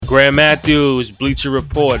Graham Matthews, Bleacher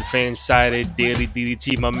Report, Fan-Sided, Daily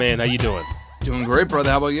DDT, my man. How you doing? Doing great, brother.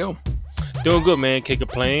 How about you? Doing good, man. Can't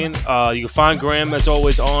complain. You can find Graham, as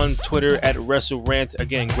always, on Twitter at WrestleRant.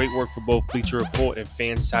 Again, great work for both Bleacher Report and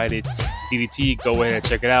Fan-Sided DDT. Go ahead and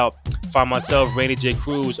check it out. Find myself, Randy J.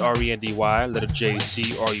 Cruz, RENDY, letter J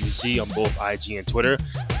C R U Z on both IG and Twitter.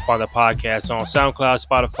 Find the podcast on SoundCloud,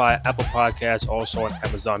 Spotify, Apple Podcasts, also on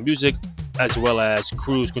Amazon Music, as well as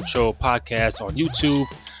Cruise Control Podcast on YouTube.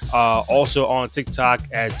 Also on TikTok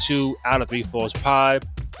at 2 out of 3 Floors Pod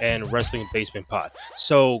and Wrestling Basement Pod.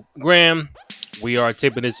 So, Graham, we are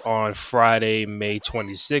taping this on Friday, May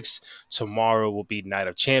 26th. Tomorrow will be Night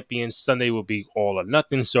of Champions. Sunday will be All or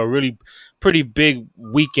Nothing. So, a really pretty big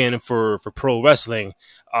weekend for pro wrestling.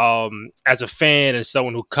 As a fan and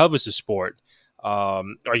someone who covers the sport, are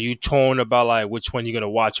you torn about like which one you're going to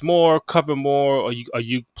watch more, cover more, or are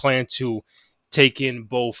you plan to take in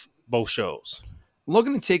both shows?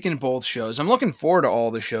 Looking to take in both shows. I'm looking forward to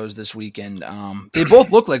all the shows this weekend. They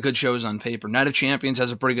both look like good shows on paper. Night of Champions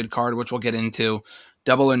has a pretty good card, which we'll get into.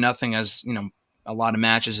 Double or Nothing has, a lot of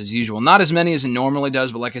matches as usual. Not as many as it normally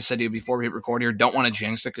does, but like I said to you before we hit record here, don't want to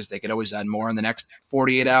jinx it because they could always add more in the next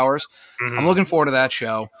 48 hours. Mm-hmm. I'm looking forward to that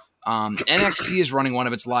show. NXT is running one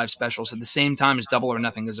of its live specials at the same time as Double or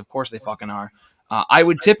Nothing, because of course they fucking are. I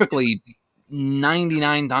would typically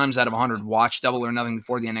 99 times out of 100 watch Double or Nothing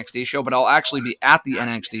before the NXT show, but I'll actually be at the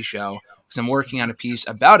NXT show because I'm working on a piece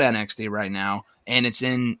about NXT right now, and it's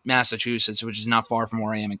in Massachusetts, which is not far from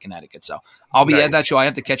where I am in Connecticut. So I'll be at that show. I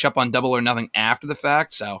have to catch up on Double or Nothing after the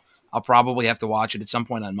fact, so I'll probably have to watch it at some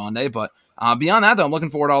point on Monday. But beyond that, though, I'm looking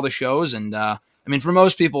forward to all the shows, and for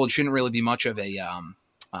most people, it shouldn't really be much of a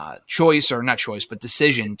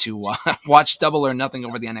decision to watch Double or Nothing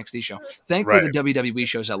over the NXT show. Thankfully, right. The WWE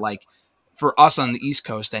shows at for us on the East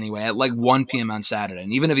Coast anyway, at 1 p.m. on Saturday.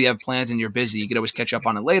 And even if you have plans and you're busy, you could always catch up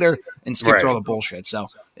on it later and skip through all the bullshit. So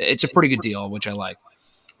it's a pretty good deal, which I like.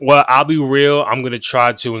 Well, I'll be real. I'm going to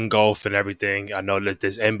try to engulf and everything. I know that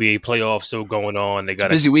there's NBA playoffs still going on. They got a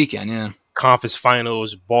busy weekend, yeah. Conference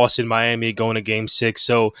finals, Boston, Miami going to Game 6.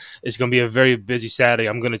 So it's going to be a very busy Saturday.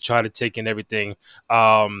 I'm going to try to take in everything.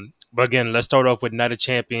 But again, let's start off with Night of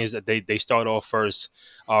Champions. They start off first.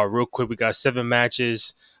 Real quick, we got 7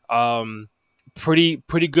 matches.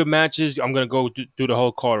 Pretty good matches. I'm gonna go through the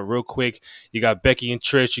whole card real quick. You got Becky and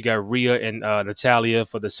Trish. You got Rhea and Natalia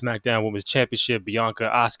for the SmackDown Women's Championship.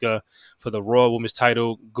 Bianca, Asuka for the Raw Women's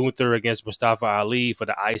title. Gunther against Mustafa Ali for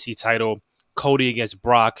the IC title. Cody against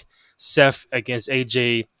Brock. Seth against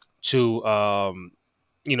AJ for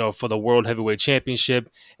the World Heavyweight Championship.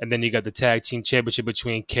 And then you got the Tag Team Championship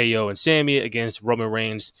between KO and Sami against Roman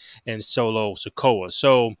Reigns and Solo Sikoa.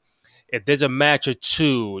 So if there's a match or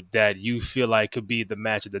two that you feel like could be the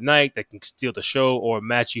match of the night that can steal the show, or a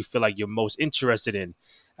match you feel like you're most interested in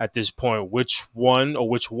at this point, which one or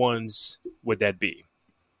which ones would that be?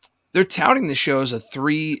 They're touting the show as a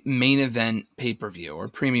 3 main event pay-per-view or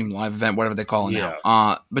premium live event, whatever they call it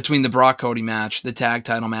now, between the Brock Cody match, the tag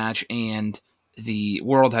title match, and the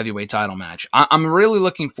World Heavyweight title match. I'm really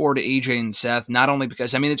looking forward to AJ and Seth, not only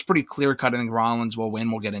because, it's pretty clear-cut. I think Rollins will win.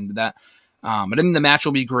 We'll get into that. But the match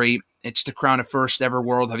will be great. It's to crown a first ever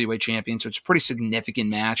World Heavyweight Champion, so it's a pretty significant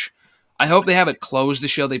match. I hope they have it close the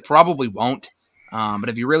show. They probably won't. But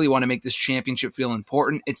if you really want to make this championship feel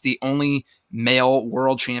important, it's the only male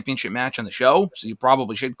World Championship match on the show, so you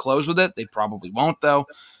probably should close with it. They probably won't, though.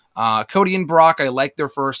 Cody and Brock, I like their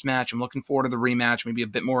first match. I'm looking forward to the rematch, maybe a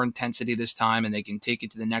bit more intensity this time, and they can take it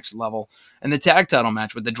to the next level. And the tag title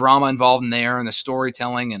match with the drama involved in there and the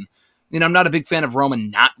storytelling, and I'm not a big fan of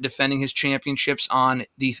Roman not defending his championships on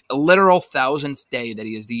the literal 1,000th day that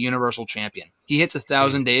he is the Universal Champion. He hits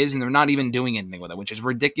 1,000 days, and they're not even doing anything with it, which is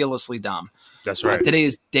ridiculously dumb. That's right. Today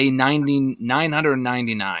is day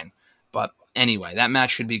 999. But anyway, that match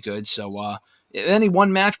should be good. So any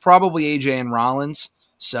one match, probably AJ and Rollins.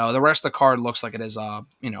 So the rest of the card looks like it has a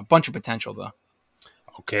bunch of potential, though.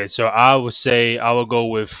 Okay, so I would say I will go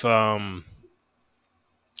with Bianca.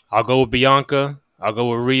 I'll go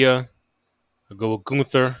with Rhea. I'll go with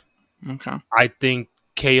Gunther. Okay. I think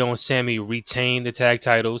KO and Sami retain the tag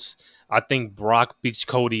titles. I think Brock beats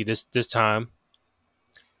Cody this time.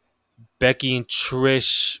 Becky and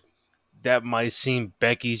Trish, that might seem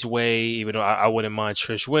Becky's way, even though I wouldn't mind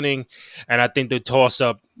Trish winning. And I think the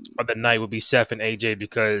toss-up of the night would be Seth and AJ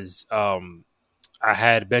because I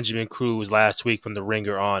had Benjamin Cruz last week from The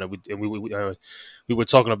Ringer on, and we were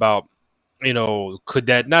talking about, could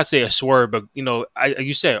that not say a swerve, but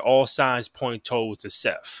you said all signs point towards to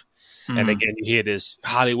Seth. Mm-hmm. And again, you hear this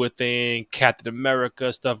Hollywood thing, Captain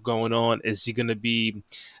America stuff going on. Is he going to be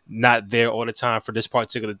not there all the time for this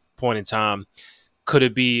particular point in time? could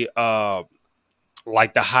it be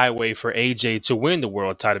like the highway for AJ to win the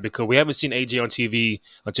world title? Because we haven't seen AJ on TV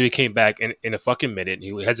until he came back in a fucking minute.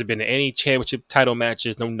 He hasn't been in any championship title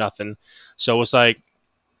matches, no nothing. So it's like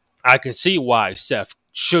I can see why Seth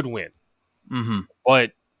should win,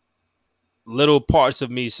 but little parts of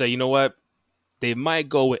me say, you know what? They might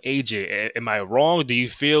go with AJ. Am I wrong? Do you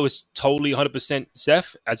feel it's totally 100%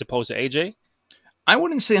 Seth as opposed to AJ? I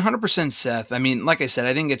wouldn't say 100% Seth. I mean, like I said,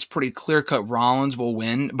 I think it's pretty clear-cut Rollins will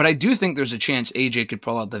win, but I do think there's a chance AJ could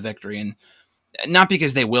pull out the victory. And not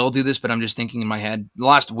because they will do this, but I'm just thinking in my head, the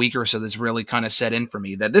last week or so that's really kind of set in for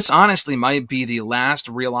me, that this honestly might be the last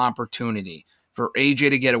real opportunity for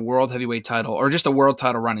AJ to get a world heavyweight title, or just a world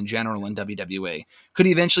title run in general in WWE. Could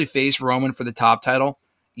he eventually face Roman for the top title?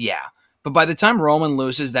 Yeah. But by the time Roman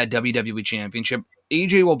loses that WWE championship,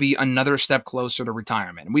 AJ will be another step closer to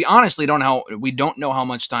retirement. We honestly don't know how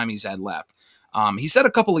much time he's had left. He said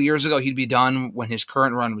a couple of years ago he'd be done when his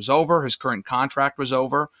current run was over, his current contract was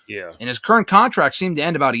over. Yeah. And his current contract seemed to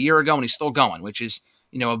end about a year ago, and he's still going, which is,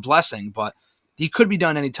 a blessing. But he could be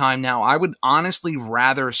done anytime now. I would honestly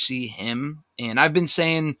rather see him. And I've been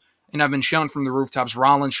saying, and I've been shown from the rooftops,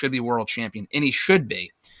 Rollins should be world champion, and he should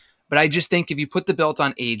be. But I just think if you put the belt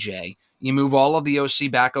on AJ, you move all of the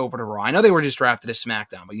OC back over to Raw. I know they were just drafted to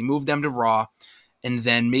SmackDown, but you move them to Raw, and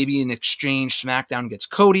then maybe in exchange, SmackDown gets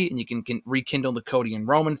Cody, and you can rekindle the Cody and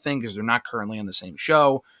Roman thing because they're not currently on the same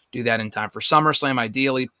show. Do that in time for SummerSlam.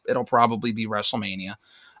 Ideally, it'll probably be WrestleMania.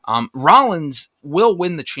 Rollins will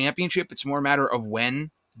win the championship. It's more a matter of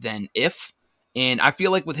when than if. And I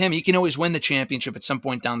feel like with him, he can always win the championship at some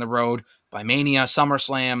point down the road by Mania,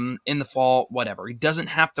 SummerSlam, in the fall, whatever. He doesn't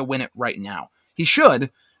have to win it right now. He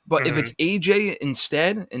should, but if it's AJ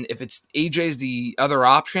instead, and if it's AJ's the other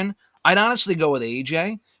option, I'd honestly go with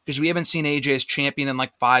AJ because we haven't seen AJ as champion in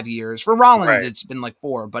like 5 years. For Rollins, It's been like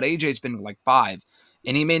 4, but AJ's been like 5.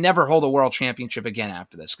 And he may never hold a world championship again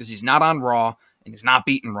after this because he's not on Raw and he's not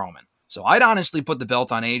beating Roman. So I'd honestly put the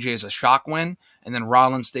belt on AJ as a shock win, and then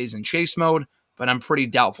Rollins stays in chase mode, but I'm pretty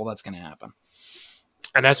doubtful that's going to happen.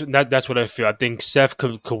 And that's what I feel. I think Seth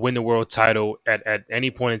could win the world title at any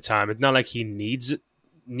point in time. It's not like he needs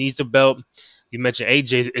the belt. You mentioned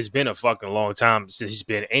AJ. It's been a fucking long time since he's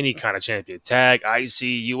been any kind of champion. Tag, IC,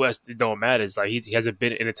 US, it don't matter. It's like he hasn't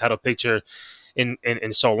been in the title picture in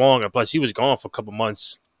so long. And plus, he was gone for a couple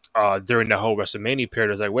months during the whole WrestleMania period.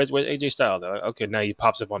 I was like, where's AJ Styles? Like, okay, now he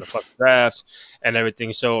pops up on the fucking draft and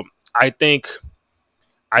everything. So I think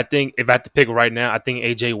if I had to pick right now, I think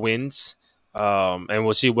AJ wins. And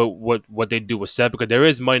we'll see what they do with Seth because there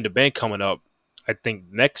is Money in the Bank coming up. I think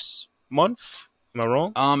next month. Am I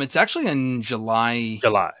wrong? It's actually in July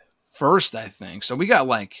 1st, I think. So we got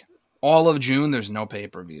like all of June. There's no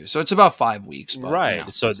pay-per-view, so it's about 5 weeks. But,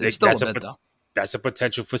 right. So it's still a bit though. That's a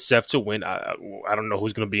potential for Seth to win. I don't know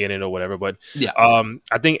who's going to be in it or whatever, but yeah.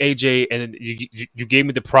 I think AJ, and you gave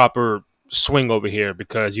me the proper swing over here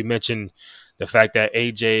because you mentioned the fact that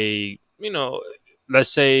AJ,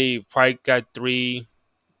 let's say probably got 3-4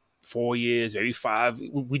 years, maybe 5.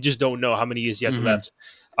 We just don't know how many years he has left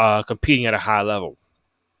competing at a high level.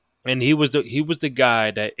 And he was the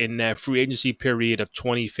guy that in that free agency period of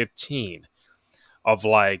 2015 of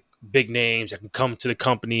like big names that can come to the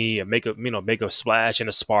company and make a splash and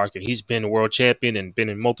a spark. And he's been world champion and been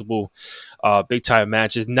in multiple big time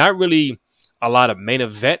matches. Not really a lot of main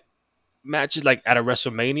event matches like at a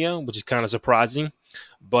WrestleMania, which is kind of surprising.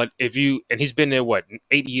 But and he's been there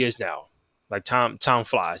 8 years now. Like time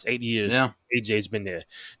flies. 8 years. Yeah. AJ's been there.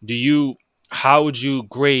 How would you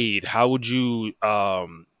grade? How would you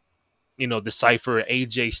decipher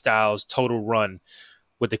AJ Styles' total run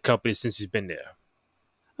with the company since he's been there?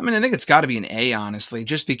 I mean, I think it's got to be an A, honestly,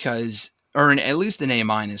 just because, or at least an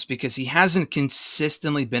A-, because he hasn't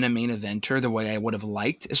consistently been a main eventer the way I would have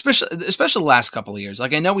liked, especially the last couple of years.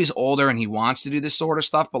 Like, I know he's older and he wants to do this sort of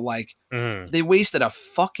stuff, but like, they wasted a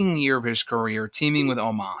fucking year of his career teaming with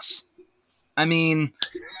Omos. I mean,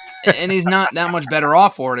 and he's not that much better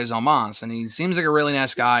off for it as Omos, and he seems like a really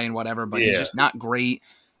nice guy and whatever, but he's just not great,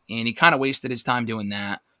 and he kind of wasted his time doing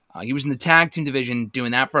that. He was in the tag team division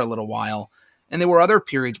doing that for a little while. And there were other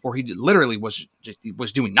periods where he literally was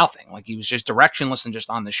doing nothing. Like he was just directionless and just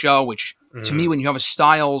on the show, which to me, when you have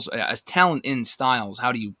a talent in Styles,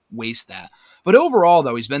 how do you waste that? But overall,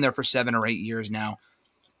 though, he's been there for 7 or 8 years now.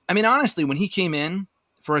 I mean, honestly, when he came in,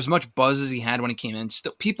 for as much buzz as he had when he came in,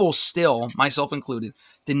 people still, myself included,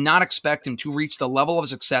 did not expect him to reach the level of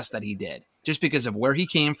success that he did. Just because of where he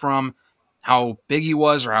came from, how big he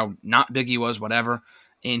was or how not big he was, whatever.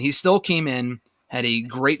 And he still came in, had a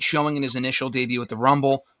great showing in his initial debut at the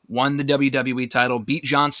Rumble, won the WWE title, beat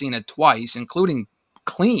John Cena twice, including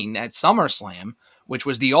clean at SummerSlam, which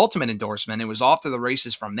was the ultimate endorsement. It was off to the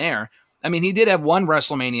races from there. I mean, he did have one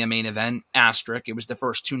WrestleMania main event, asterisk. It was the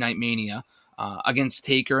first two-night Mania against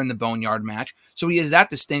Taker in the Boneyard match. So he has that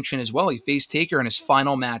distinction as well. He faced Taker in his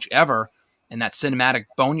final match ever in that cinematic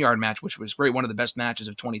Boneyard match, which was great. One of the best matches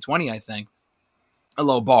of 2020, I think. A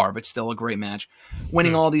low bar, but still a great match.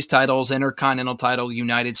 Winning all these titles, Intercontinental title,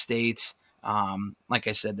 United States, like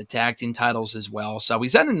I said, the tag team titles as well. So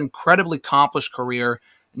he's had an incredibly accomplished career,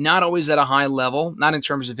 not always at a high level, not in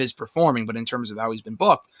terms of his performing, but in terms of how he's been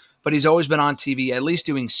booked. But he's always been on TV, at least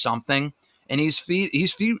doing something. And he's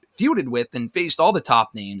feuded with and faced all the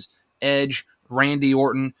top names: Edge, Randy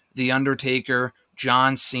Orton, The Undertaker,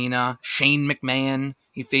 John Cena, Shane McMahon.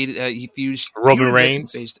 He fused Roman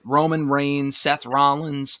Reigns, faced Roman Reigns, Seth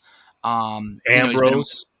Rollins,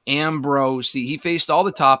 Ambrose. Ambrose. He faced all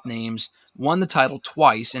the top names, won the title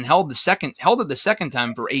twice, and held it the second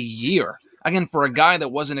time for a year. Again, for a guy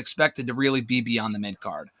that wasn't expected to really be beyond the mid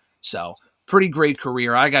card. So pretty great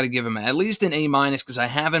career. I got to give him at least an A- because I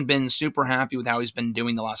haven't been super happy with how he's been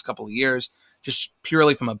doing the last couple of years, just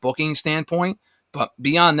purely from a booking standpoint. But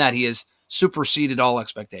beyond that, he has superseded all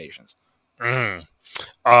expectations. Let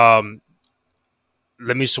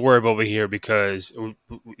me swerve over here because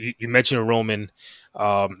you mentioned Roman.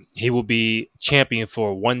 He will be champion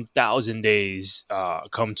for 1,000 days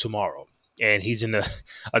come tomorrow. And he's in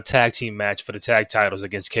a tag team match for the tag titles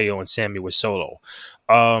against KO and Sammy with Solo.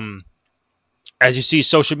 As you see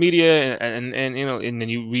social media and then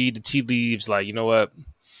you read the tea leaves, like, you know what?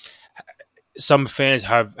 Some fans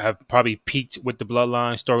have probably peaked with the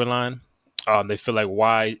Bloodline storyline. They feel like,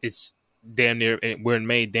 why it's damn near, we're in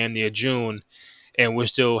May, damn near June, and we're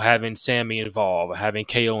still having Sammy involved, having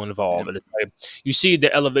KO involved. And it's like, you see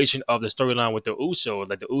the elevation of the storyline with the Usos.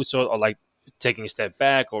 Like the Usos are like taking a step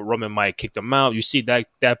back, or Roman might kick them out. You see that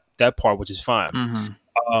part, which is fine.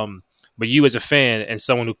 Mm-hmm. But you as a fan and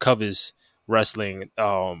someone who covers wrestling,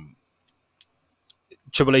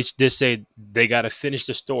 Triple H did say they got to finish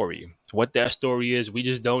the story. What that story is, we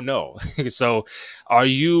just don't know. So, are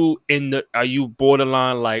you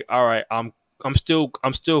borderline like, all right, I'm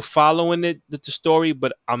still following the story,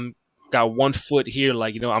 but I'm got one foot here,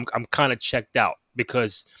 like, I'm kind of checked out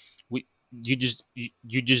because you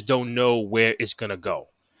just don't know where it's gonna go.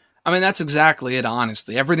 I mean, that's exactly it.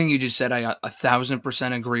 Honestly, everything you just said, I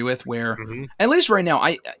 1,000% agree with. Where at least right now,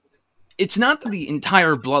 it's not that the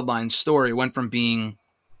entire Bloodline story went from being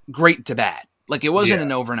great to bad. Like, it wasn't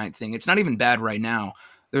an overnight thing. It's not even bad right now.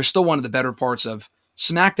 They're still one of the better parts of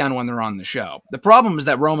SmackDown when they're on the show. The problem is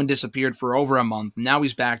that Roman disappeared for over a month. Now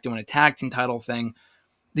he's back doing a tag team title thing.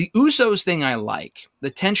 The Usos thing I like. The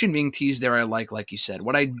tension being teased there I like you said.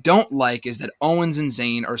 What I don't like is that Owens and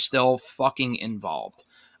Zayn are still fucking involved.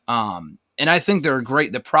 And I think they're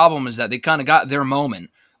great. The problem is that they kind of got their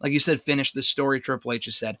moment. Like you said, finish the story, Triple H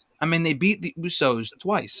has said. I mean, they beat the Usos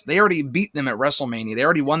twice. They already beat them at WrestleMania. They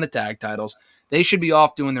already won the tag titles. They should be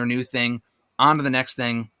off doing their new thing, on to the next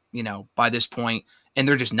thing, by this point, and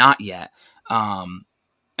they're just not yet. I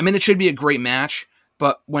mean, it should be a great match,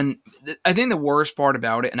 but I think the worst part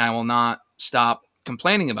about it, and I will not stop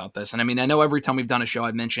complaining about this, and I mean, I know every time we've done a show,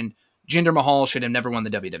 I've mentioned Jinder Mahal should have never won the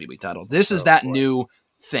WWE title. This is that new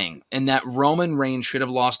thing, and that Roman Reigns should have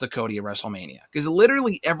lost to Cody at WrestleMania. Because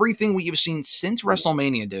literally everything we have seen since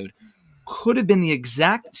WrestleMania, dude, could have been the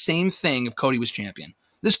exact same thing if Cody was champion.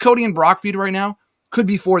 This Cody and Brock feud right now could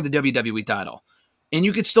be for the WWE title. And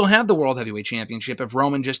you could still have the World Heavyweight Championship if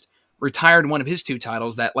Roman just retired one of his two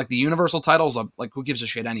titles, that, like, the Universal titles, like, who gives a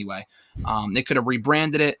shit anyway? They could have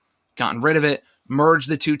rebranded it, gotten rid of it, merged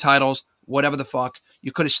the two titles, whatever the fuck.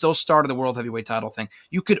 You could have still started the World Heavyweight title thing.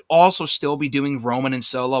 You could also still be doing Roman and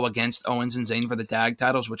Solo against Owens and Zayn for the tag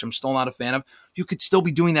titles, which I'm still not a fan of. You could still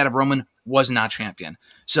be doing that if Roman was not champion.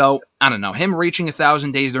 So, I don't know. Him reaching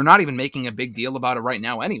 1,000 days, they're not even making a big deal about it right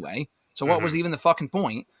now anyway. So what was even the fucking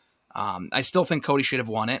point? I still think Cody should have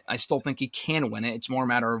won it. I still think he can win it. It's more a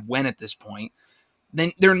matter of when at this point.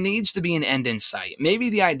 Then there needs to be an end in sight. Maybe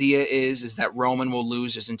the idea is that Roman will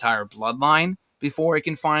lose his entire bloodline before he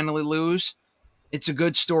can finally lose. It's a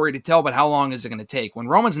good story to tell, but how long is it going to take? When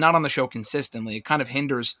Roman's not on the show consistently, it kind of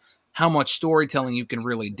hinders how much storytelling you can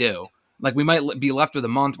really do. Like, we might be left with a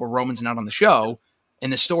month where Roman's not on the show,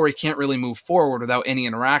 and the story can't really move forward without any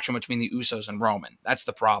interaction between the Usos and Roman. That's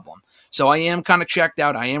the problem. So I am kind of checked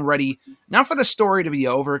out. I am ready, not for the story to be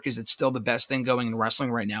over, because it's still the best thing going in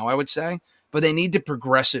wrestling right now, I would say, but they need to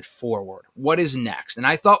progress it forward. What is next? And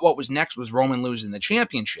I thought what was next was Roman losing the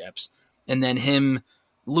championships, and then him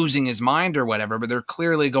losing his mind or whatever, but they're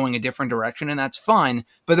clearly going a different direction, and that's fine,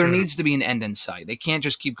 but there needs to be an end in sight. They can't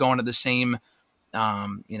just keep going to the same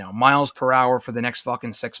miles per hour for the next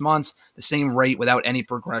fucking 6 months, the same rate without any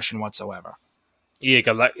progression whatsoever. Yeah,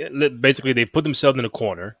 'cause basically they put themselves in a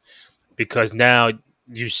corner because now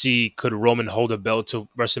you see, could Roman hold a belt to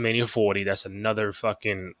WrestleMania 40? That's another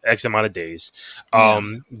fucking X amount of days. Yeah.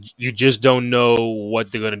 You just don't know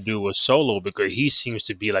what they're gonna do with Solo because he seems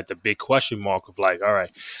to be like the big question mark of like, all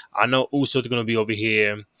right, I know Uso's gonna be over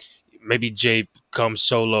here. Maybe Jay comes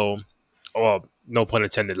Solo, or no pun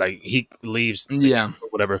intended, like he leaves Yeah. or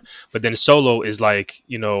whatever. But then Solo is like,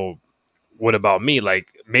 what about me?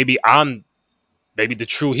 Like maybe I'm maybe the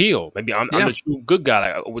true heel. Maybe I'm Yeah. the true good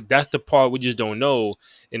guy. Like, that's the part we just don't know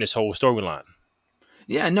in this whole storyline.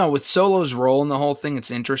 Yeah, no, with Solo's role in the whole thing,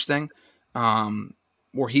 it's interesting.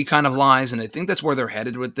 Where he kind of lies, and I think that's where they're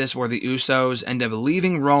headed with this, where the Usos end up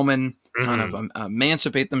leaving Roman, kind of Mm-hmm.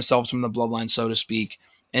 emancipate themselves from the bloodline, so to speak.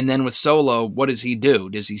 And then with Solo, what does he do?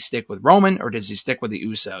 Does he stick with Roman or does he stick with the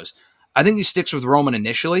Usos? I think he sticks with Roman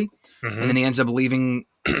initially, and Mm-hmm. then he ends up leaving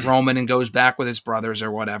Roman and goes back with his brothers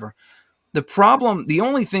or whatever. The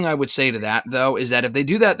only thing I would say to that, though, is that if they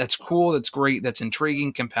do that, that's cool, that's great, that's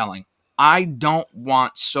intriguing, compelling. I don't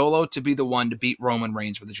want Solo to be the one to beat Roman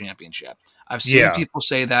Reigns for the championship. I've seen Yeah. people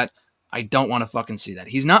say that. I don't want to fucking see that.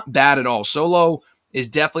 He's not bad at all. Solo is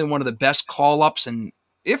definitely one of the best call ups, and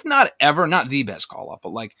if not ever, not the best call up,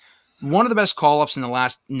 but like one of the best call ups in the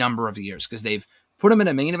last number of years because they've put him in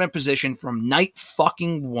a main event position from night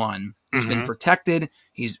fucking one. He's been Mm-hmm. protected.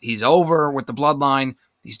 He's over with the bloodline.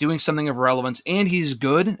 He's doing something of relevance, and he's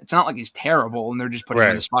good. It's not like he's terrible, and they're just putting him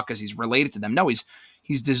in the Right. spot because he's related to them. No,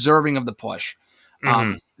 he's deserving of the push.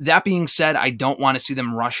 Mm-hmm. That being said, I don't want to see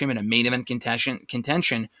them rush him in a main event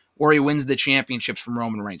contention where he wins the championships from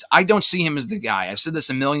Roman Reigns. I don't see him as the guy. I've said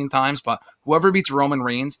this a million times, but whoever beats Roman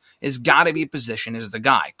Reigns has got to be positioned as the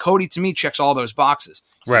guy. Cody, to me, checks all those boxes.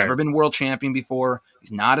 He's Right. never been world champion before.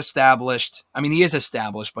 He's not established. I mean, he is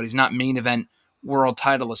established, but he's not main event world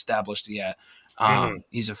title established yet. Mm-hmm.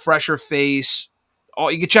 He's a fresher face. Oh,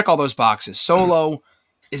 you can check all those boxes. Solo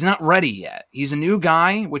is not ready yet. He's a new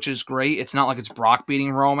guy, which is great. It's not like it's Brock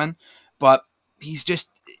beating Roman, but he's just.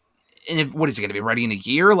 And what is he going to be ready in a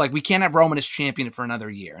year? Like, we can't have Roman as champion for another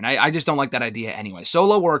year. And I just don't like that idea anyway.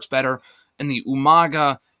 Solo works better in the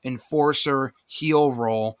Umaga enforcer heel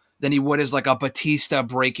role than he would as like a Batista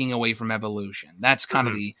breaking away from Evolution. That's kind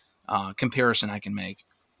of Mm-hmm. the comparison I can make.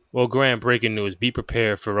 Well, Graham, breaking news: be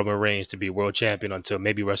prepared for Roman Reigns to be world champion until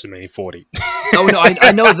maybe WrestleMania 40. Oh no,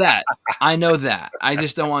 I know that. I know that. I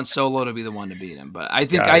just don't want Solo to be the one to beat him. But I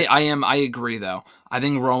think Got it. I agree though. I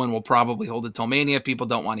think Roman will probably hold it till Mania. People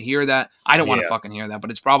don't want to hear that. I don't want to Yeah. fucking hear that,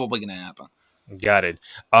 but it's probably going to happen. Got it.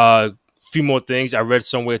 Few more things. I read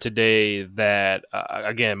somewhere today that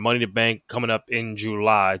again, Money in the Bank coming up in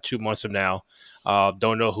July, 2 months from now.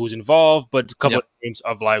 Don't know who's involved, but a couple Yep. of names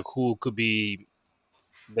of like who could be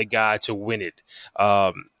the guy to win it.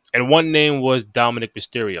 And one name was Dominic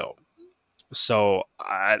Mysterio. So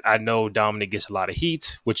I know Dominic gets a lot of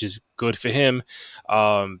heat, which is good for him.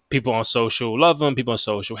 People on social love him. People on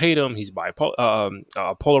social hate him. He's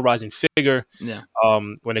a polarizing figure Yeah.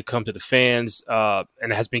 when it comes to the fans,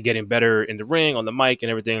 and has been getting better in the ring, on the mic, and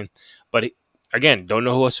everything. But again, don't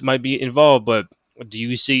know who else might be involved. But do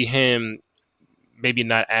you see him maybe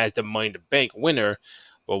not as the Money in the Bank winner,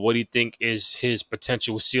 but what do you think is his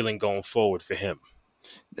potential ceiling going forward for him?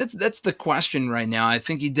 That's the question right now. I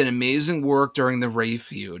think he did amazing work during the Ray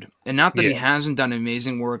feud. And not that Yeah, he hasn't done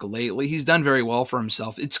amazing work lately. He's done very well for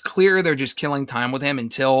himself. It's clear they're just killing time with him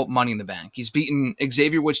until Money in the Bank. He's beaten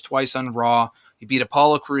Xavier Woods twice on Raw. He beat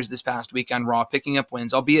Apollo Crews this past week on Raw, picking up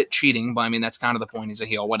wins, albeit cheating, but I mean, that's kind of the point. He's a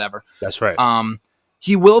heel, whatever. that's right.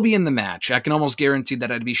 He will be in the match. I can almost guarantee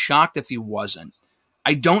that. I'd be shocked if he wasn't.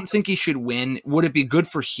 I don't think he should win. Would it be good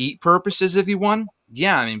for heat purposes if he won?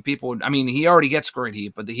 Yeah, I mean, people would. I mean, he already gets great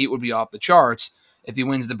heat, but the heat would be off the charts if he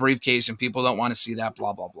wins the briefcase, and people don't want to see that.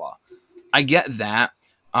 Blah blah blah. I get that.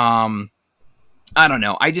 I don't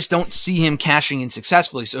know. I just don't see him cashing in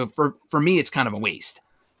successfully. So for me, it's kind of a waste.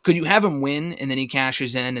 Could you have him win and then he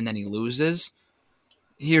cashes in and then he loses?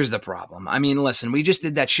 Here's the problem. I mean, listen, we just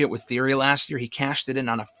did that shit with Theory last year. He cashed it in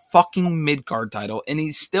on a fucking mid-card title, and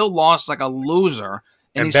he still lost like a loser,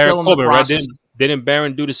 and And he's Baron still in the Corbin, right? process. Didn't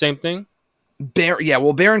Baron do the same thing?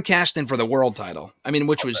 Baron cashed in for the world title. I mean,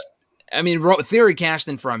 Theory cashed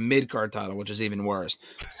in for a mid-card title, which is even worse,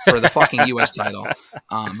 for the fucking U.S. title.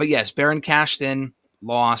 But yes, Baron cashed in,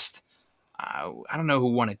 lost. I don't know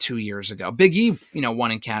who won it 2 years ago. Big E,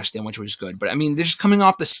 won and cashed in, which was good. But I mean, they're just coming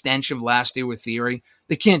off the stench of last year with Theory.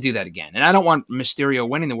 They can't do that again. And I don't want Mysterio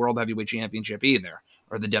winning the World Heavyweight Championship either,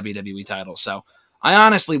 or the WWE title. So I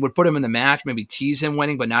honestly would put him in the match, maybe tease him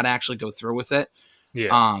winning, but not actually go through with it.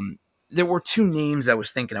 Yeah. there were two names I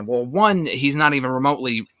was thinking of. Well, one, he's not even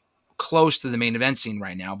remotely close to the main event scene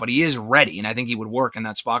right now, but he is ready, and I think he would work in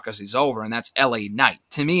that spot because he's over, and that's LA Knight.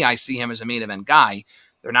 To me, I see him as a main event guy.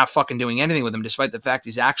 They're not fucking doing anything with him, despite the fact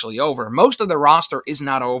he's actually over. Most of the roster is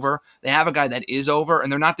not over. They have a guy that is over,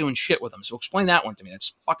 and they're not doing shit with him. So explain that one to me.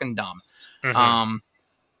 That's fucking dumb. Mm-hmm.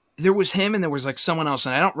 There was him, and there was like someone else,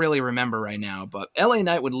 and I don't really remember right now. But LA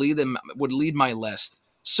Knight would lead my list.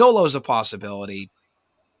 Solo's a possibility.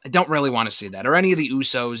 I don't really want to see that. Or any of the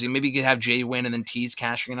Usos. Maybe you could have Jay win and then tease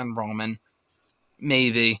cashing in on Roman.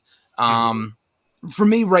 Maybe. For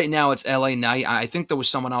me right now, it's LA Knight. I think there was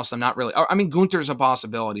someone else. I'm not really. I mean, Gunther's a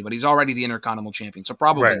possibility, but he's already the Intercontinental Champion, so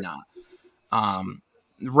probably not.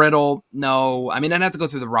 Riddle, no. I mean, I'd have to go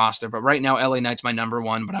through the roster, but right now, LA Knight's my number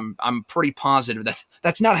one. But I'm pretty positive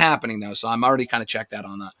that's not happening though. So I'm already kind of checked out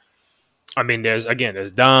on that. I mean, there's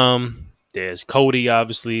Dom, there's Cody,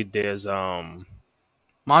 obviously. There's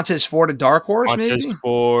Montez Ford, a dark horse, Montez maybe.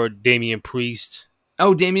 Ford, Damian Priest.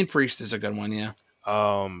 Oh, Damian Priest is a good one, yeah.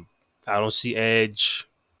 I don't see Edge,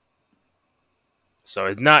 so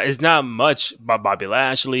it's not much by Bobby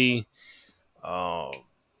Lashley.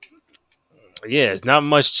 It's not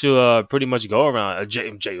much to pretty much go around.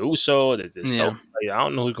 Jey Uso, so I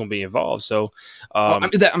don't know who's going to be involved. So,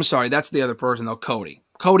 I'm sorry, that's the other person though, Cody.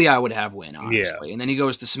 Cody, I would have win, honestly. And then he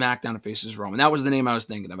goes to SmackDown and faces Roman. That was the name I was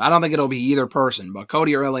thinking of. I don't think it'll be either person, but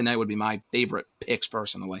Cody or LA Knight would be my favorite picks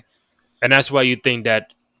personally. And that's why you think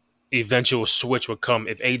that eventual switch would come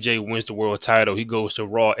if AJ wins the world title. He goes to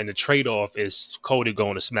Raw, and the trade-off is Cody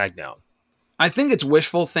going to SmackDown. I think it's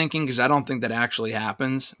wishful thinking because I don't think that actually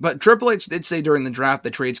happens. But Triple H did say during the draft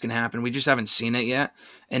that trades can happen. We just haven't seen it yet.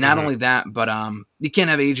 And not only that, but you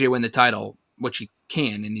can't have AJ win the title, which he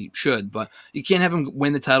can and he should, but you can't have him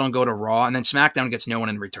win the title and go to Raw, and then SmackDown gets no one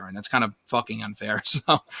in return. That's kind of fucking unfair.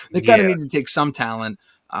 So they kind of need to take some talent.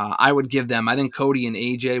 I would give them, I think Cody and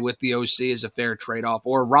AJ with the OC is a fair trade-off,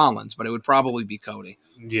 or Rollins, but it would probably be Cody.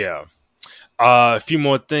 Yeah. A few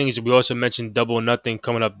more things. We also mentioned Double or Nothing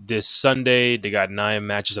coming up this Sunday. They got 9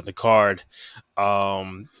 matches on the card.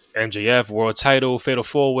 MJF World Title, Fatal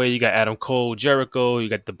 4-Way. You got Adam Cole, Jericho. You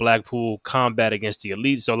got the Blackpool Combat against the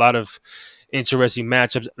Elite. So a lot of interesting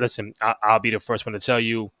matchups. Listen, I'll be the first one to tell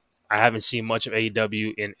you, I haven't seen much of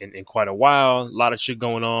AEW in quite a while. A lot of shit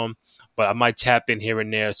going on, but I might tap in here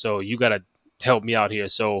and there. So you got to help me out here.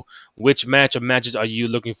 So which match or matches are you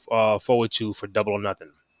looking forward to for Double or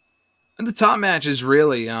Nothing? And the top matches,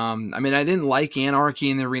 really. I mean, I didn't like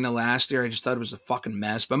Anarchy in the arena last year. I just thought it was a fucking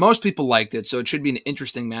mess. But most people liked it, so it should be an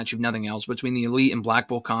interesting match, if nothing else, between the Elite and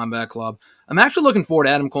Blackpool Combat Club. I'm actually looking forward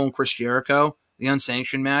to Adam Cole and Chris Jericho, the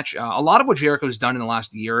unsanctioned match. A lot of what Jericho's done in the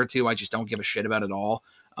last year or two, I just don't give a shit about at all.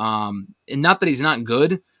 And not that he's not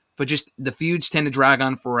good, but just the feuds tend to drag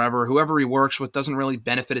on forever. Whoever he works with doesn't really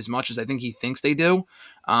benefit as much as I think he thinks they do.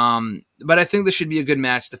 But I think this should be a good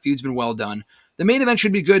match. The feud's been well done. The main event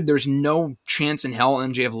should be good. There's no chance in hell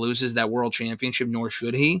MJF loses that world championship, nor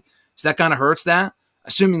should he. So that kind of hurts that,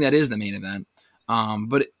 assuming that is the main event.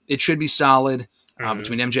 But it should be solid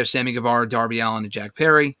between MJF, Sammy Guevara, Darby Allin, and Jack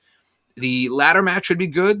Perry. The ladder match should be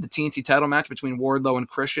good. The TNT title match between Wardlow and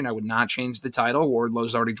Christian, I would not change the title.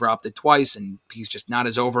 Wardlow's already dropped it twice, and he's just not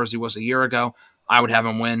as over as he was a year ago. I would have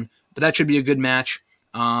him win. But that should be a good match.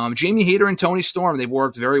 Jamie Hayter and Tony Storm, they've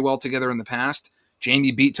worked very well together in the past.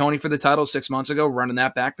 Jamie beat Tony for the title 6 months ago, running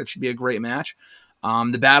that back. That should be a great match.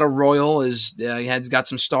 The Battle Royal has got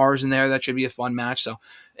some stars in there. That should be a fun match. So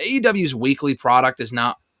AEW's weekly product is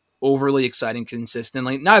not overly exciting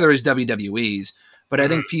consistently. Neither is WWE's. But I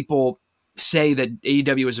think people say that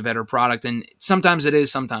AEW is a better product, and sometimes it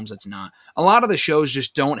is, sometimes it's not. A lot of the shows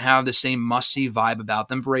just don't have the same must-see vibe about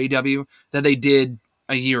them for AEW that they did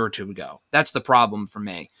a year or two ago. That's the problem for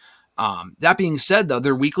me. That being said, though,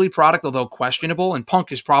 their weekly product, although questionable, and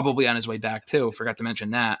Punk is probably on his way back too, forgot to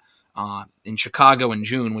mention that, in Chicago in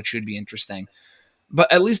June, which should be interesting. But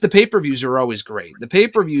at least the pay-per-views are always great. The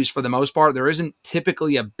pay-per-views, for the most part, there isn't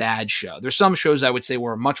typically a bad show. There's some shows I would say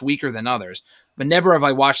were much weaker than others, but never have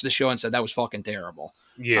I watched the show and said that was fucking terrible.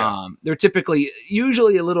 Yeah. They're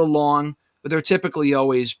usually a little long, but they're typically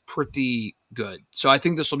always pretty good. So I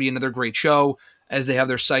think this will be another great show as they have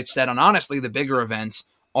their sights set on, honestly, the bigger events.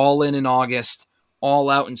 All in August, All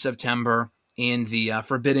Out in September, and the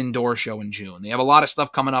Forbidden Door show in June. They have a lot of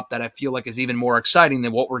stuff coming up that I feel like is even more exciting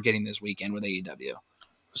than what we're getting this weekend with AEW.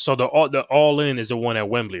 So the All In is the one at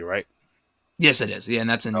Wembley, right? Yes, it is. Yeah, and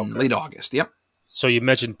that's in late August. Yep. So you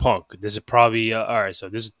mentioned Punk. This is probably all right. So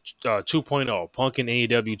this is 2.0. Punk and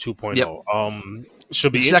AEW 2.0. Yep.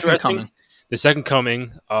 Should be the interesting. Second coming. The second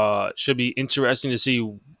coming should be interesting to see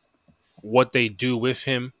what they do with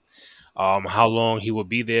him. how long he will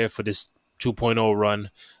be there for this 2.0 run.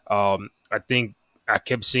 I think I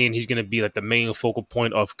kept seeing he's going to be like the main focal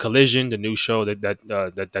point of Collision, the new show that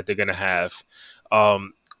they're going to have.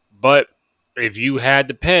 But if you had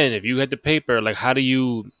the pen, if you had the paper, like how do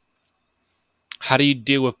you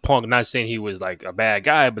deal with Punk? Not saying he was like a bad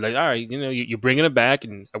guy, but like, all right, you're bringing it back,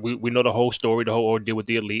 and we know the whole story, the whole ordeal with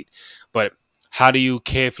the Elite. But how do you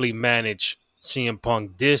carefully manage CM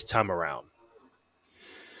Punk this time around?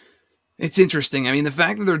 It's interesting. I mean, the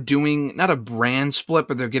fact that they're doing not a brand split,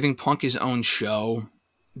 but they're giving Punk his own show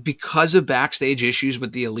because of backstage issues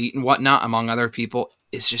with the Elite and whatnot, among other people,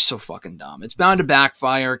 is just so fucking dumb. It's bound to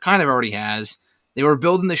backfire. Kind of already has. They were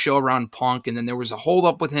building the show around Punk, and then there was a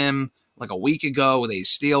holdup with him like a week ago with a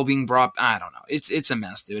Steel being brought. I don't know. It's a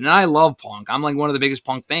mess, dude. And I love Punk. I'm like one of the biggest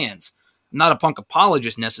Punk fans. I'm not a Punk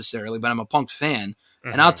apologist necessarily, but I'm a Punk fan.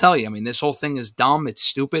 And I'll tell you, I mean, this whole thing is dumb. It's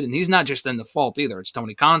stupid. And he's not just in the fault either. It's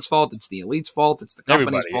Tony Khan's fault. It's the Elite's fault. It's the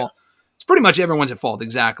company's fault. Yeah. It's pretty much everyone's at fault.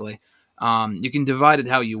 Exactly. You can divide it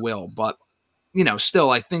how you will. But, still,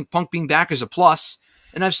 I think Punk being back is a plus.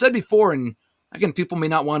 And I've said before, and again, people may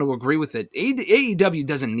not want to agree with it, AEW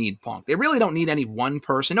doesn't need Punk. They really don't need any one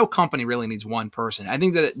person. No company really needs one person. I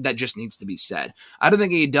think that just needs to be said. I don't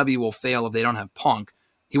think AEW will fail if they don't have Punk.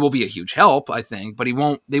 He will be a huge help, I think, but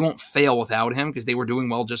they won't fail without him because they were doing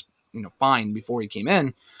well just, fine before he came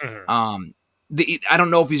in. I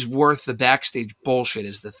don't know if he's worth the backstage bullshit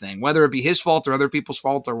is the thing, whether it be his fault or other people's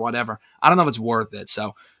fault or whatever. I don't know if it's worth it.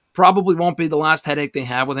 So probably won't be the last headache they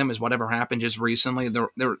have with him is whatever happened just recently.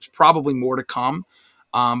 There's probably more to come.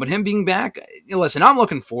 But him being back, listen, I'm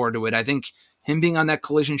looking forward to it. I think him being on that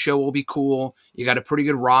Collision show will be cool. You got a pretty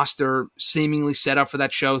good roster seemingly set up for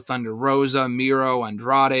that show. Thunder Rosa, Miro,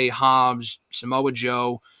 Andrade, Hobbs, Samoa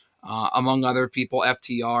Joe, among other people,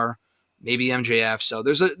 FTR, maybe MJF. So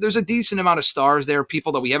there's a decent amount of stars there,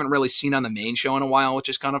 people that we haven't really seen on the main show in a while, which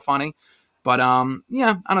is kind of funny. But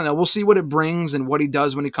yeah, I don't know. We'll see what it brings and what he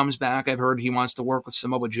does when he comes back. I've heard he wants to work with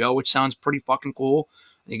Samoa Joe, which sounds pretty fucking cool.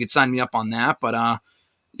 You could sign me up on that. But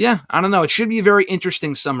yeah, I don't know. It should be a very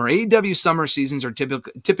interesting summer. AEW summer seasons are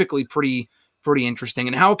typically pretty interesting.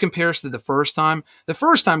 And how it compares to the first time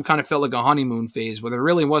kind of felt like a honeymoon phase where there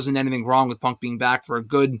really wasn't anything wrong with Punk being back for a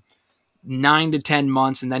good 9 to 10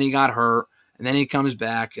 months, and then he got hurt, and then he comes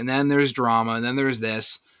back, and then there's drama, and then there's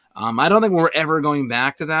this. I don't think we're ever going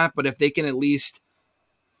back to that, but if they can at least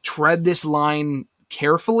tread this line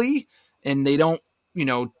carefully and they don't,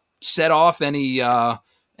 set off any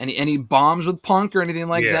bombs with Punk or anything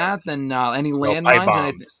like that, then any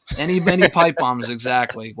landmines, any pipe bombs,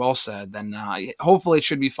 exactly. Well said. Then hopefully it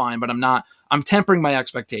should be fine. But I'm tempering my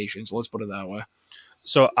expectations. Let's put it that way.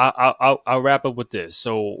 So I'll wrap up with this.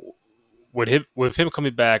 So with him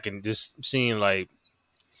coming back and just seeing like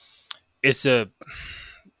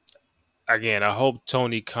again, I hope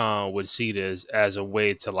Tony Khan would see this as a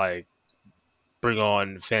way to like bring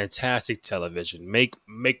on fantastic television, make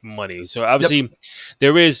money. So obviously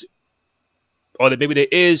there is, or maybe there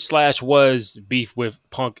is / was beef with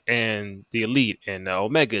Punk and the Elite and the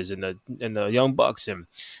Omegas and the Young Bucks and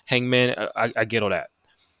Hangman. I get all that.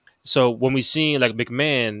 So when we see like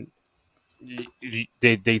McMahon,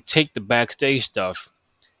 they take the backstage stuff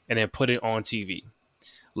and then put it on TV.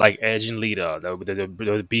 Like Edge and Lita,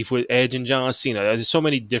 the beef with Edge and John Cena. There's so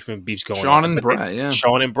many different beefs going on. Sean and Bret, yeah.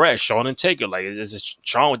 Sean and Bret, Sean and Taker. Like, it's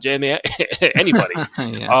Sean with anybody.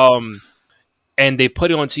 Yeah. And they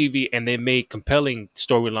put it on TV and they made compelling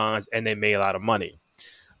storylines and they made a lot of money.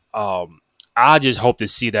 I just hope to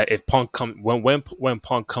see that if Punk when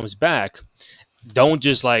Punk comes back, don't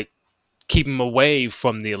just like keep him away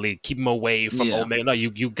from the Elite, keep him away from Omega. No,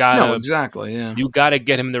 you gotta exactly. Yeah, you gotta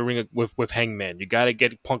get him in the ring with Hangman. You gotta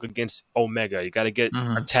get Punk against Omega. You gotta get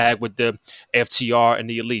a tag with the FTR and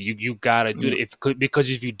the Elite. You gotta do it because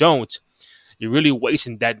if you don't, you're really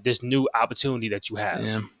wasting this new opportunity that you have.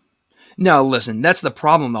 Yeah. No, listen, that's the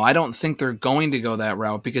problem, though. I don't think they're going to go that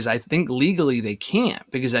route because I think legally they can't.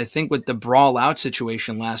 Because I think with the Brawl Out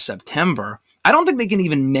situation last September, I don't think they can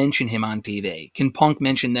even mention him on TV. Can Punk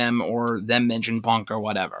mention them or them mention Punk or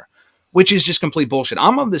whatever? Which is just complete bullshit.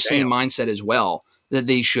 I'm of the same mindset as well, that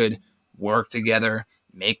they should work together,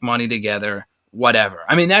 make money together, whatever.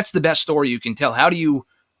 I mean, that's the best story you can tell. How do you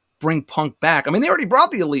bring Punk back? I mean, they already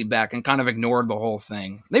brought the Elite back and kind of ignored the whole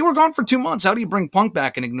thing. They were gone for 2 months. How do you bring Punk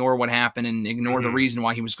back and ignore what happened and ignore the reason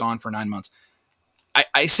why he was gone for 9 months?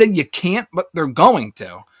 I say you can't, but they're going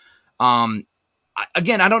to.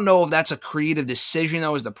 Again, I don't know if that's a creative decision,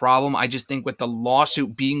 though, is the problem. I just think with the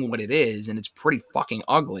lawsuit being what it is, and it's pretty fucking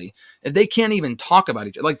ugly, if they can't even talk about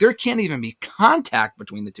each other, like there can't even be contact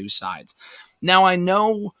between the two sides. Now, I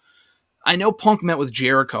know I know Punk met with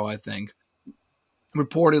Jericho, I think,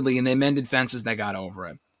 reportedly, and they mended fences. They got over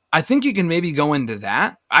it. I think you can maybe go into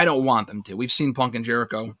that. I don't want them to. We've seen Punk and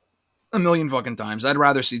Jericho a million fucking times. I'd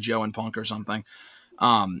rather see Joe and Punk or something.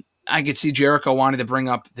 I could see Jericho wanting to bring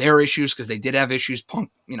up their issues because they did have issues.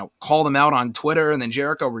 Punk, called them out on Twitter, and then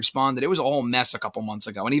Jericho responded. It was a whole mess a couple months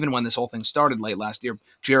ago. And even when this whole thing started late last year,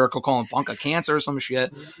 Jericho calling Punk a cancer or some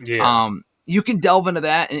shit. Yeah. You can delve into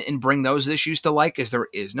that and bring those issues to light because there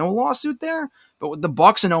is no lawsuit there. But with the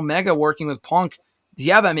Bucks and Omega working with Punk,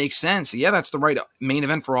 yeah, that makes sense. Yeah, that's the right main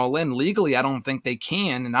event for All In. Legally, I don't think they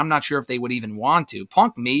can, and I'm not sure if they would even want to.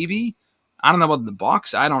 Punk, maybe. I don't know about the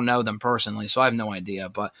Bucks. I don't know them personally, so I have no idea.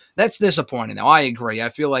 But that's disappointing, though. I agree. I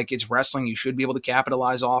feel like it's wrestling. You should be able to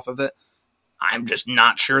capitalize off of it. I'm just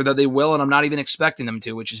not sure that they will, and I'm not even expecting them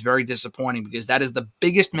to, which is very disappointing because that is the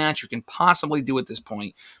biggest match you can possibly do at this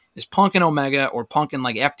point, is Punk and Omega or Punk and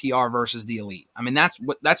like FTR versus the Elite. I mean,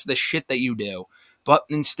 that's the shit that you do. But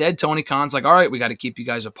instead, Tony Khan's like, all right, we got to keep you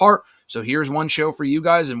guys apart. So here's one show for you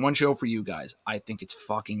guys and one show for you guys. I think it's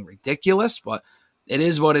fucking ridiculous, but it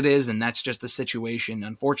is what it is, and that's just the situation,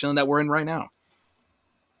 unfortunately, that we're in right now.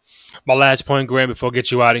 My last point, Graham, before I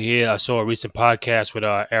get you out of here, I saw a recent podcast with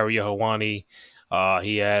Ariel Helwani.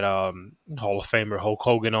 He had Hall of Famer Hulk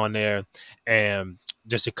Hogan on there. And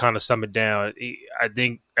just to kind of sum it down, I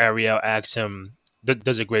think Ariel asked him,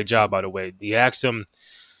 does a great job, by the way. He asked him,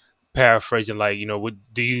 paraphrasing, like, would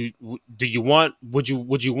you want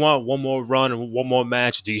one more run and one more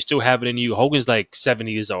match? Do you still have it in you? Hogan's like 70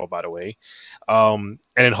 years old, by the way. And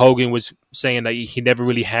then Hogan was saying that he never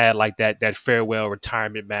really had like that farewell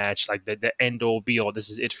retirement match, like the end all be all. This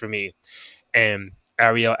is it for me. And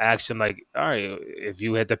Ariel asked him, like, all right, if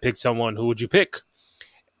you had to pick someone, who would you pick?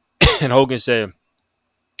 And Hogan said,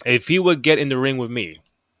 if he would get in the ring with me,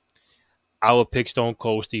 I would pick Stone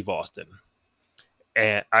Cold Steve Austin.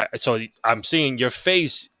 And so I'm seeing your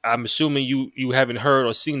face. I'm assuming you haven't heard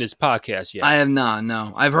or seen this podcast yet. I have not.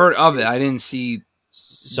 No, I've heard of it. I didn't see.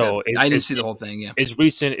 So I didn't see the whole thing. Yeah, it's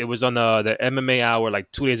recent. It was on the MMA Hour like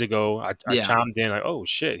 2 days ago. I chimed in like, oh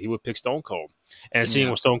shit, he would pick Stone Cold. And seeing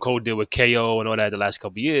what Stone Cold did with KO and all that the last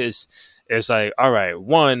couple of years, it's like, all right,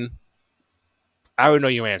 one, I already know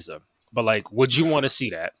your answer, but like, would you want to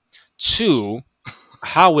see that? Two,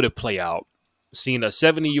 how would it play out? Seeing a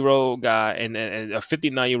 70-year-old guy and a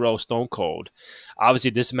 59-year-old Stone Cold.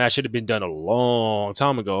 Obviously, this match should have been done a long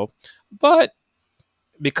time ago, but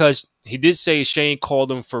because he did say Shane called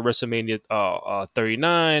him for WrestleMania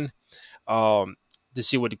 39 to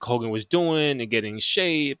see what Hogan was doing and getting in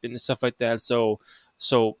shape and stuff like that. So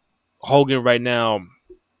Hogan right now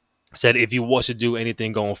said if he was to do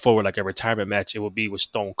anything going forward, like a retirement match, it would be with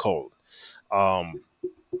Stone Cold.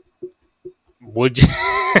 Would you?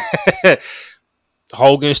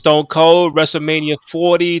 Hogan Stone Cold, WrestleMania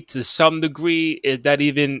 40 to some degree, is that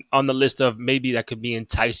even on the list of maybe that could be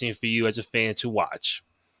enticing for you as a fan to watch?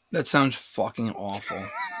 That sounds fucking awful.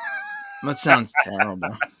 That sounds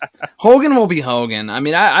terrible. Hogan will be Hogan. I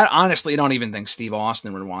mean, I honestly don't even think Steve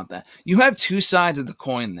Austin would want that. You have two sides of the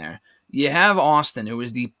coin there. You have Austin, who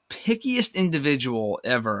is the pickiest individual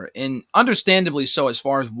ever, and understandably so as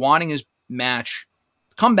far as wanting his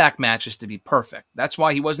comeback matches to be perfect. That's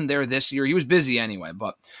why he wasn't there this year. He was busy anyway,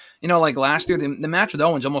 but like last year, the match with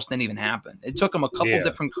Owens almost didn't even happen. It took him a couple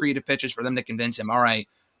different creative pitches for them to convince him, all right,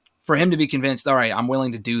 for him to be convinced, all right, I'm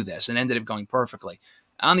willing to do this, and ended up going perfectly.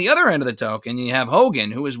 On the other end of the token, you have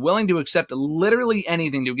Hogan, who is willing to accept literally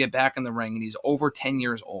anything to get back in the ring, and he's over 10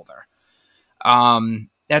 years older.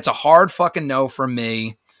 That's a hard fucking no for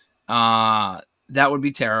me. That would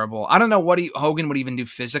be terrible. I don't know what Hogan would even do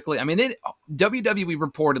physically. I mean, WWE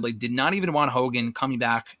reportedly did not even want Hogan coming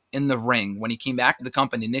back in the ring when he came back to the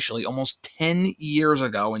company initially almost 10 years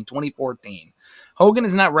ago in 2014. Hogan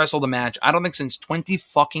has not wrestled a match, I don't think, since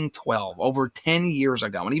 2012, over 10 years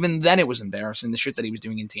ago. And even then it was embarrassing, the shit that he was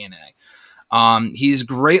doing in TNA. He's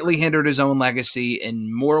greatly hindered his own legacy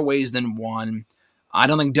in more ways than one. I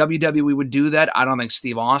don't think WWE would do that. I don't think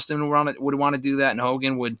Steve Austin would want to do that. And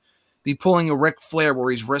Hogan would be pulling a Ric Flair where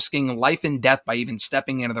he's risking life and death by even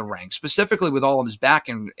stepping into the ring, specifically with all of his back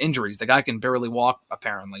injuries. The guy can barely walk,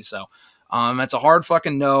 apparently. So that's a hard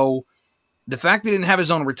fucking no. The fact that he didn't have his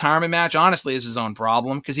own retirement match, honestly, is his own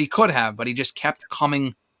problem, because he could have, but he just kept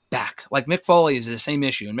coming back. Like Mick Foley is the same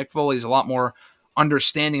issue, and Mick Foley is a lot more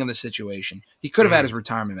understanding of the situation. He could have had his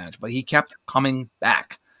retirement match, but he kept coming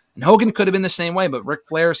back. And Hogan could have been the same way, but Ric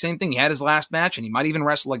Flair, same thing. He had his last match, and he might even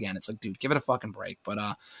wrestle again. It's like, dude, give it a fucking break.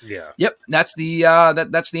 But yep, that's the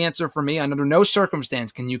answer for me. Under no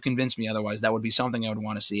circumstance can you convince me otherwise. That would be something I would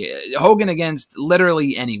want to see. Hogan against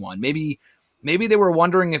literally anyone. Maybe maybe they were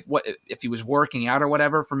wondering if he was working out or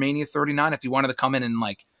whatever for Mania 39, if he wanted to come in and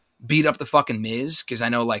like beat up the fucking Miz, because I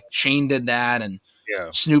know like Shane did that and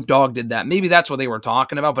Snoop Dogg did that. Maybe that's what they were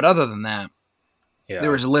talking about. But other than that,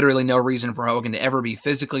 there was literally no reason for Hogan to ever be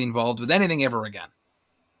physically involved with anything ever again.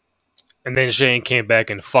 And then Shane came back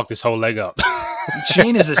and fucked his whole leg up.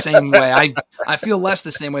 Shane is the same way. I feel less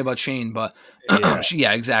the same way about Shane, but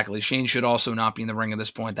yeah, exactly. Shane should also not be in the ring at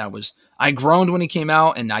this point. I groaned when he came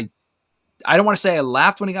out, and I don't want to say I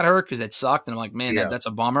laughed when he got hurt because it sucked, and I'm like, man, that's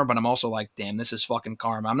a bummer. But I'm also like, damn, this is fucking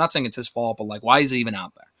karma. I'm not saying it's his fault, but like, why is he even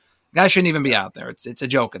out there? The guy shouldn't even be out there. It's a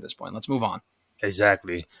joke at this point. Let's move on.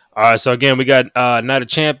 Exactly. All right, so again, we got Night of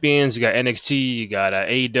Champions, you got NXT, you got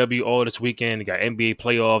AEW all this weekend, you got NBA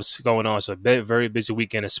playoffs going on, so a very busy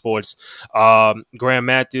weekend of sports. Graham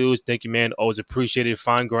Matthews, thank you, man. Always appreciated.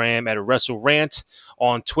 Find Graham at Wrestle Rant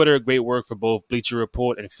on Twitter. Great work for both Bleacher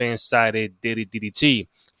Report and Fansided Daily DDT.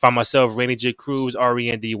 Find myself, Randy J. Cruz,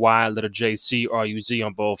 RENDY, letter J, CRUZ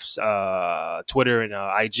on both Twitter and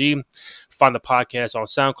IG. Find the podcast on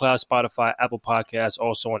SoundCloud, Spotify, Apple Podcasts,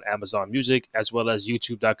 also on Amazon Music, as well as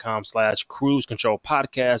youtube.com/Cruise Control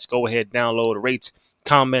Podcast. Go ahead, download, rate,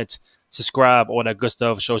 comment, subscribe, all that good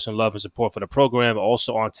stuff. Show some love and support for the program.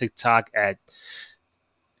 Also on TikTok at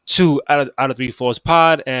 2 out of 3 Force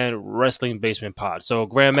Pod and Wrestling Basement Pod. So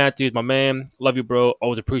Graham Matthews, my man, love you, bro.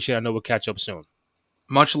 Always appreciate it. I know we'll catch up soon.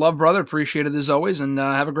 Much love, brother. Appreciate it as always, and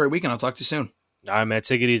have a great weekend. I'll talk to you soon. All right, man.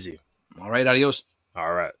 Take it easy. All right. Adios.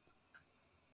 All right.